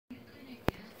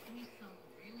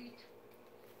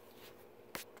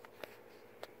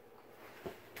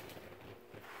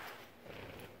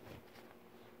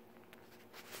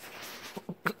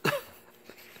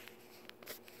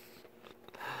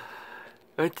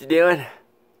What you doing?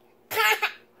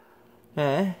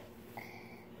 Huh?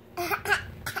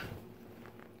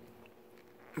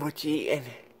 What you eating?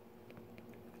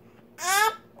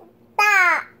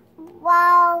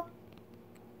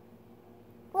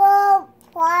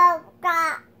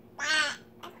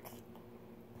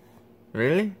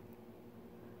 Really?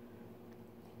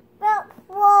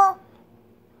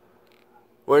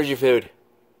 Where's your food?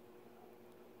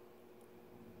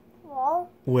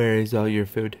 Where is all your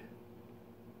food?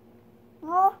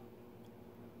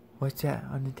 What's that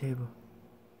on the table?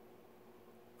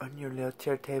 On your little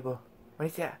chair table. What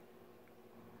is that?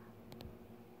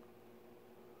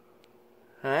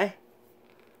 Huh?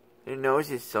 Your nose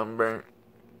is sunburnt.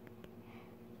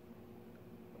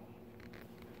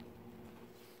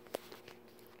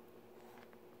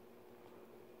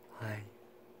 Hi.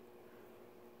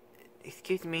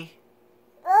 Excuse me.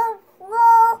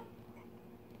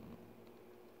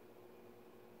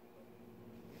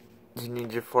 Do you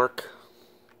need your fork?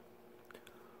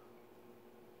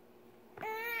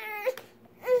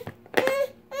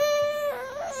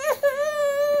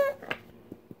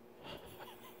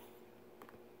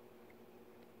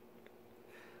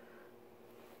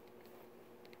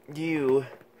 You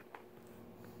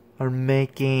are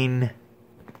making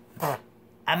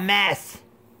a mess.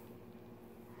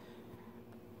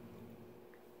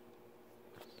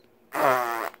 Do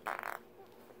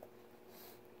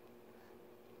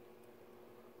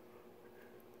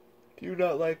you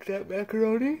not like that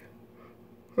macaroni?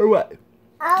 Or what?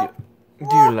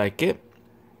 Do you like it?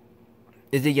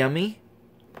 Is it yummy?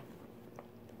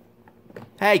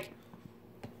 Hey!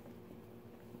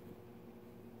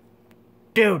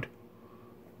 Dude!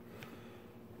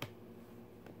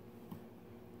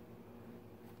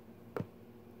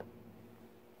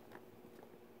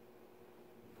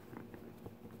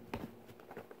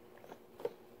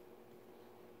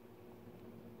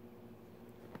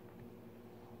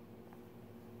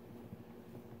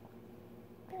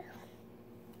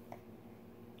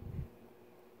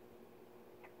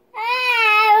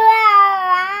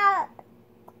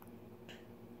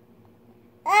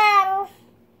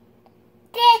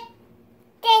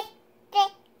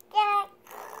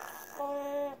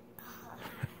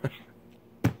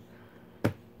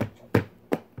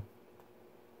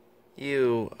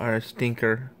 You are a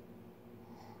stinker.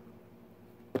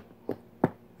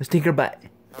 A stinker butt.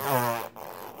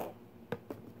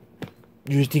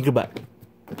 You're a stinker butt.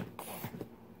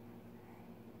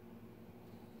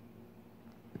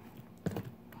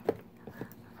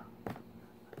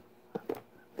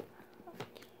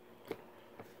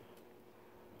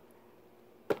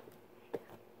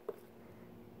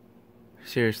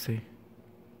 Seriously.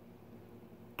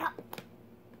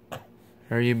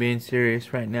 Are you being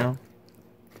serious right now?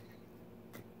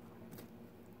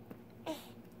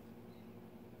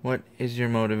 What is your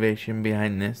motivation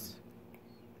behind this?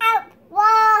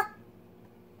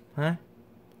 Huh?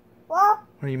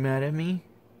 Are you mad at me?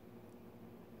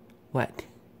 What?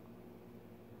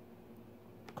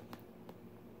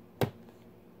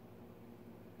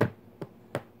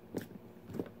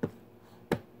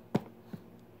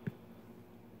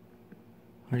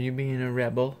 Are you being a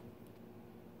rebel?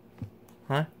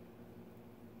 Huh?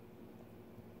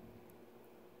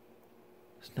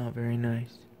 It's not very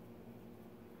nice.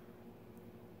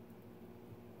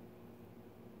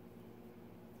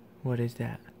 What is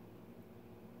that?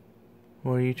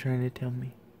 What are you trying to tell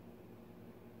me?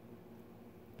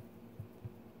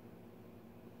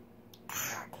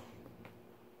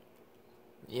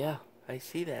 Yeah, I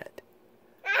see that.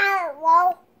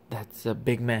 That's a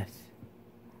big mess.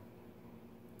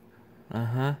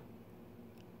 Uh-huh.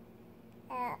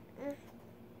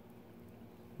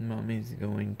 Mommy's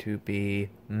going to be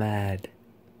mad.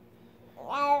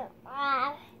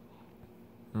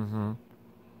 Mm-hmm.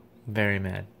 Very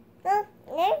mad.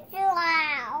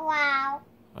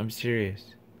 I'm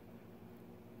serious.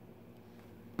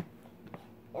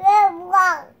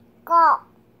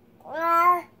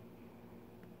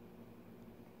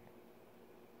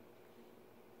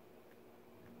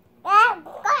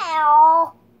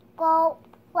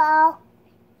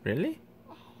 Really?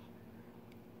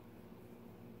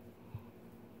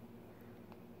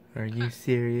 Are you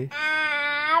serious?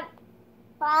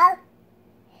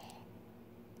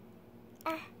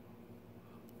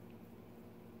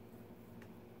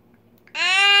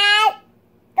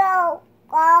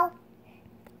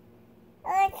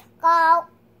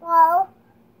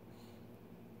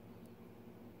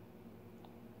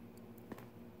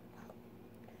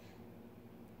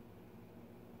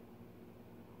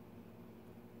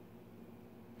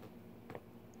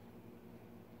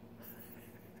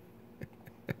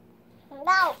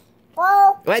 No.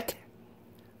 What?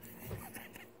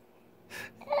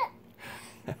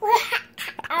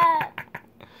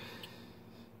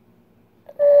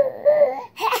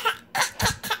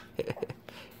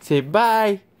 Say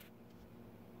bye.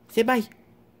 Say bye.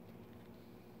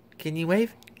 Can you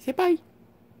wave? Say bye.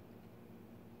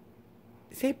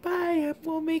 Say bye. I'm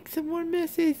gonna make some more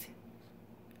messes.